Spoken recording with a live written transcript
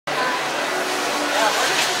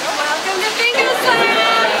bingo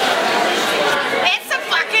slam! It's a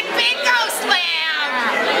fucking bingo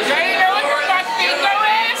slam! Do you know what the fuck bingo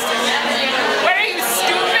is? What are you,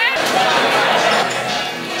 stupid?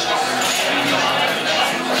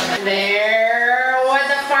 There was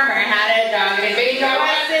a farmer had a dog and a bingo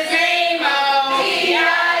was his name. Oh,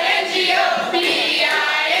 B-I-N-G-O,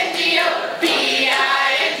 B-I-N-G-O,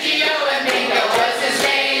 B-I-N-G-O, and bingo was his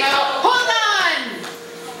name. Oh, hold on!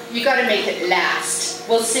 You gotta make it last.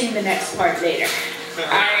 We'll sing the next part later.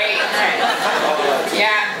 Alright.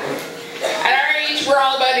 Yeah. At our age, we're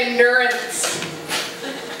all about endurance.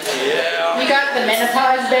 Yeah. You got the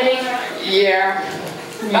menopause, Betty? Yeah.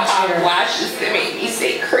 The hot flashes that make me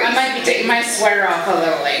say crazy. I might be taking my sweater off a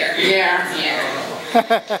little later. Yeah.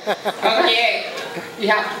 Okay. You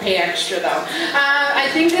have to pay extra though. I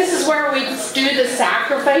think this is where we do the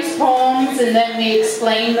sacrifice poems and then we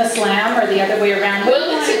explain the slam, or the other way around.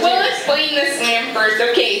 We'll explain the slam first.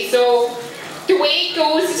 Okay, so the way it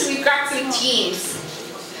goes is we've got some teams.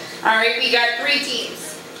 Alright, we got 3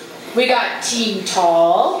 teams. We got Team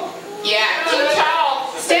Tall. Yeah, Team Tall.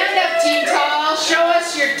 Stand up, Team Tall. Show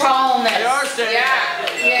us your tallness.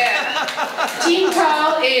 Yeah. Team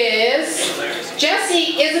Tall is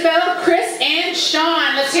Jesse, Isabelle, Chris, and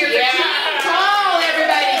Sean. Let's hear it for Team Tall,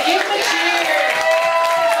 everybody. Give them a cheer.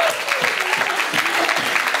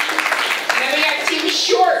 And then we got Team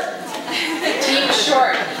Short. Team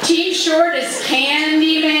Short. Team Short is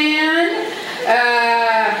Candyman,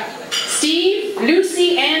 Steve,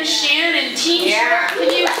 Lucy, and Shannon. Team Short. Can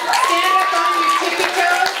you stand up on your tippy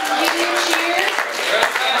toes and give me a cheer?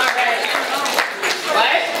 Alright.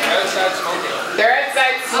 What? They're outside smoking. They're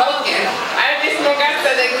outside smoking. I just smoke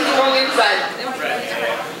outside, they can smoke inside.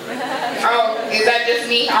 Oh, is that just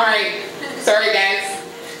me? Alright. Sorry guys.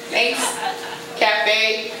 Thanks.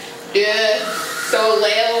 Cafe. Duh. So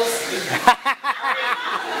Lales.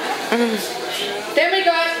 Then we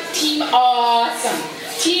got Team Awesome.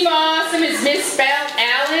 Team Awesome is Miss Spelt,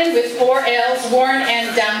 Allllan with 4 L's, Warren,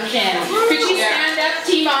 and Duncan. Could you stand up,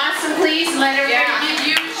 Team Awesome, please, and let everybody give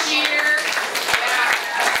you a cheer?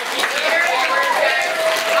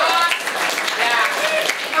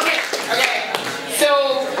 Okay. So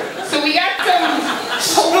we got some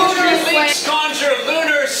Conjure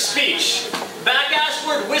lunar speech. Back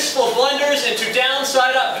ashward wistful blunders into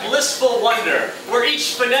downside up blissful wonder, where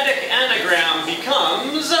each phonetic anagram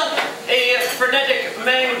becomes a frenetic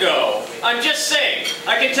mango. I'm just saying,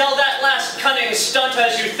 I can tell that last cunning stunt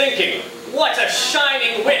has you thinking, what a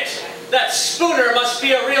shining wit! That Spooner must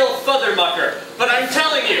be a real feathermucker. But I'm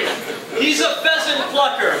telling you, he's a pheasant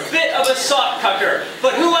plucker, bit of a sock cucker.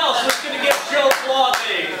 But who else was going to get Joe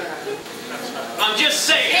Blobby? I'm just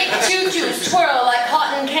saying. Big tutus twirl like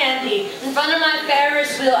cotton candy in front of my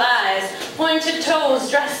Ferris wheel eyes. Pointed toes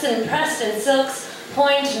dressed and pressed in silks,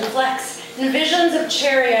 point and flex in visions of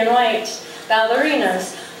cherry and white.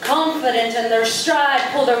 Ballerinas, confident in their stride,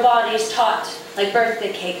 pull their bodies taut like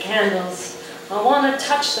birthday cake candles. I want to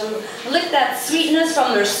touch them, lick that sweetness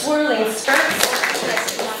from their swirling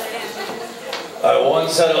skirts. I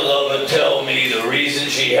once had a lover tell me the reason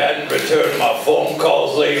she hadn't returned my phone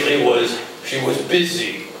calls lately was she was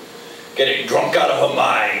busy getting drunk out of her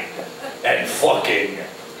mind and fucking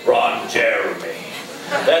Ron Jeremy.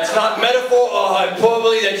 That's not metaphor or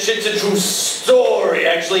hyperbole, that shit's a true story,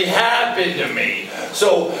 actually happened to me.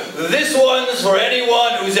 So this one's for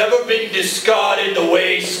anyone who's ever been discarded the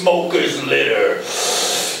way smokers litter.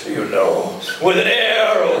 You know, with an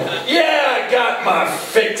air of, yeah, I got my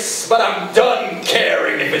fix, but I'm done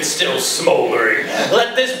caring if it's still smoldering.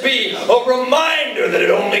 Let this be a reminder that it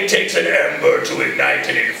only takes an ember to ignite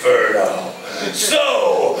an inferno.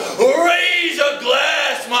 So, raise a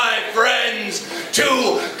glass, my friends,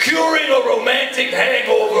 to curing a romantic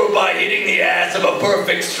hangover by hitting the ass of a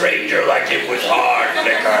perfect stranger like it was hard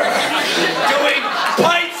liquor. Doing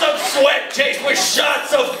pints of sweat chased with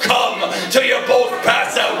shots of cum till you both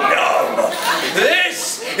pass out numb.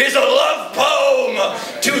 This is a love poem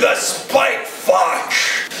to the spike fuck.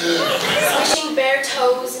 Pushing bare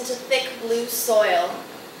toes into thick blue soil,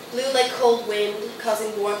 blue like cold wind,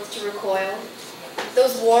 causing warmth to recoil.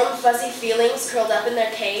 Those warm, fuzzy feelings curled up in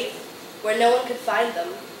their cave, where no one could find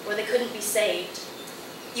them, where they couldn't be saved.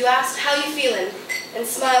 You asked, how you feelin', and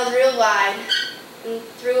smiled real wide, and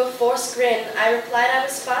through a forced grin, I replied I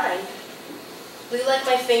was fine. Blue like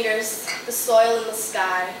my fingers, the soil and the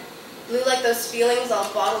sky, blue like those feelings all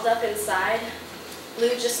bottled up inside,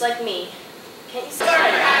 blue just like me. Can't you see?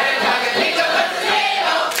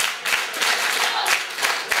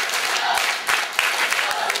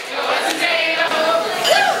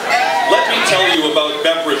 Let me tell you about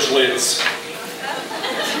beverage lids.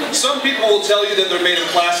 Some people will tell you that they're made of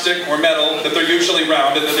plastic or metal, that they're usually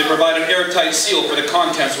round, and that they provide an airtight seal for the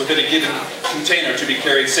contents within a given container to be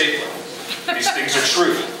carried safely. These things are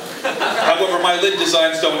true. However, my lid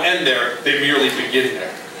designs don't end there, they merely begin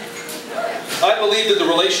there. I believe that the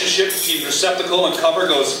relationship between receptacle and cover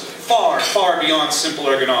goes far, far beyond simple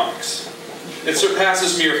ergonomics. It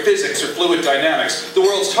surpasses mere physics or fluid dynamics. The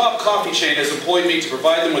world's top coffee chain has employed me to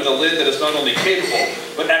provide them with a lid that is not only capable,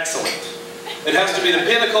 but excellent. It has to be the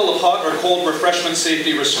pinnacle of hot or cold refreshment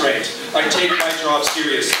safety restraint. I take my job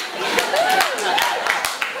seriously.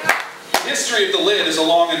 The history of the lid is a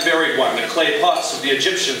long and varied one. The clay pots of the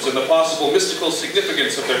Egyptians and the possible mystical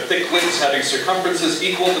significance of their thick lids having circumferences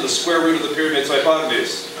equal to the square root of the pyramid's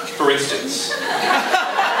hypotenuse, for instance.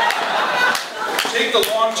 Take the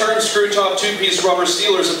long-term screw-top two-piece rubber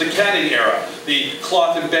sealers of the canning era, the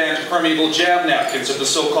cloth and band permeable jam napkins of the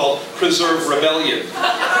so-called Preserve Rebellion,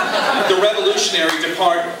 the revolutionary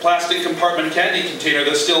plastic compartment candy container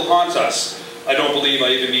that still haunts us. I don't believe I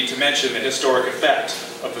even need to mention the historic effect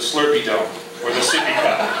of the Slurpee Dome or the Sippy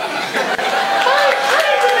Cup. I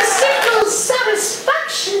pray to the single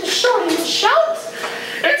satisfaction, short and shout.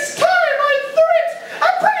 It's time I threw it!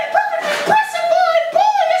 A pretty perfect impressive boy,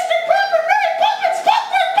 polyester proper right buckets,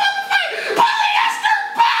 polyester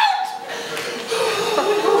bound!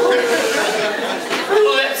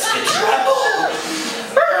 Lips to tremble,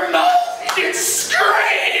 her mouth did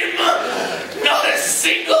scream. Not a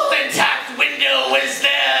single intact window was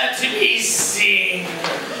there to be seen.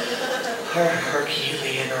 Her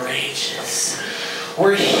Herculean rages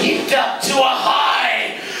were heaped up to a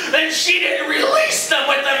high, and she didn't release them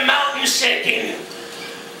with the mountain shaking.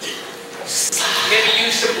 Maybe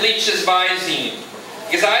you should bleach his visine,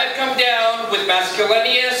 because I have come down with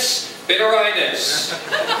masculinous bitteritis,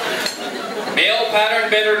 male pattern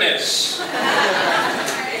bitterness.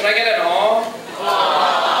 Can I get an aw?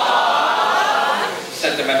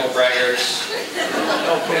 Sentimental braggarts.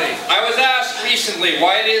 Okay. I was asked recently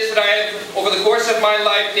why it is that I have, over the course of my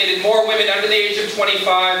life, dated more women under the age of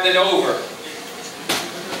 25 than over.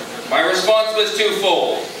 My response was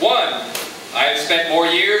twofold. One, I have spent more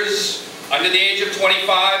years under the age of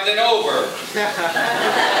 25 than over.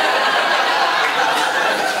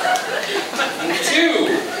 Two,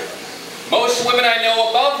 most women I know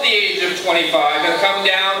above the age of 25 have come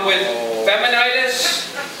down with feminitis,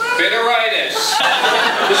 bitteritis.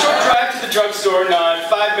 The short drive to the drugstore, not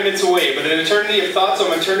 5 minutes away, but an eternity of thoughts on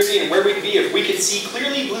maternity and where we'd be if we could see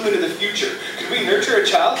clearly blue into the future. Could we nurture a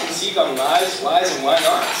child conceived on lies, flies, and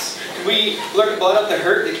why-nots? Could we blot out the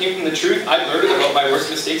hurt that came from the truth I blurted about my worst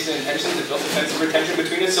mistakes and intentions that built offensive retention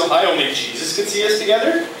between us so high only Jesus could see us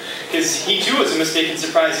together? Because he too was a mistaken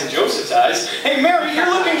surprise in Joseph's eyes. Hey Mary, you're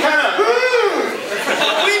looking kind of...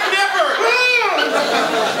 We've never...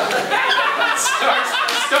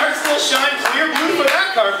 Stars still shine clear blue for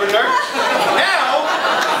that carpenter.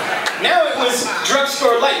 Now it was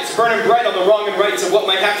drugstore lights burning bright on the wrong and rights of what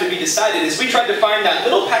might have to be decided as we tried to find that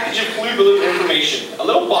little package of blue blue information, a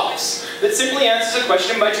little box that simply answers a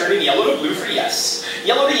question by turning yellow to blue for yes,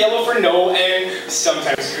 yellow to yellow for no, and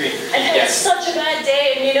sometimes green for I had yes. such a bad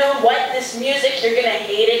day, and you know what? This music, you're gonna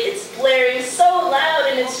hate it. It's blaring so loud,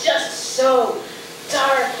 and it's just so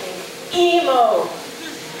dark and emo.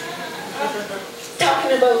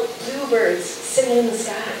 Talking about bluebirds singing in the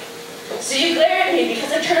sky. So you glare at me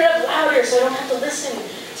because I turn it up louder so I don't have to listen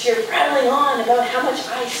to your prattling on about how much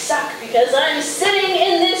I suck because I'm sitting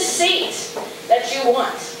in this seat that you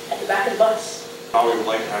want at the back of the bus. All we would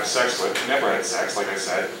like to have sex with. We never had sex, like I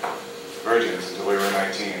said. Virgins until we were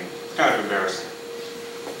 19. It's kind of embarrassing.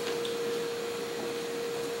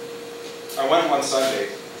 I went one Sunday.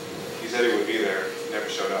 He said he would be there. He never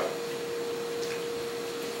showed up.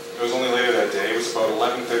 It was only later that day. It was about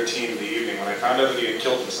 11:13 in the evening when I found out that he had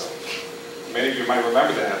killed himself. Many of you might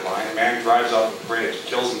remember the headline. A man drives off a bridge,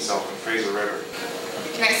 kills himself in Fraser River.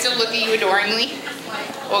 Can I still look at you adoringly?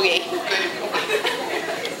 Okay, good.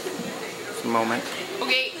 Moment.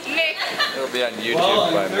 Okay, Nick. It'll be on YouTube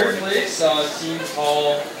well, by in third morning. place, Team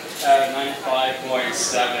Paul at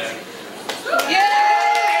 95.7. Yay!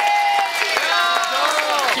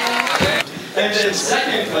 And in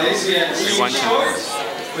second place, we have Team Shorts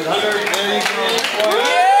with 130 points.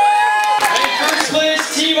 And in first place,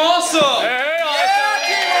 Team Awesome.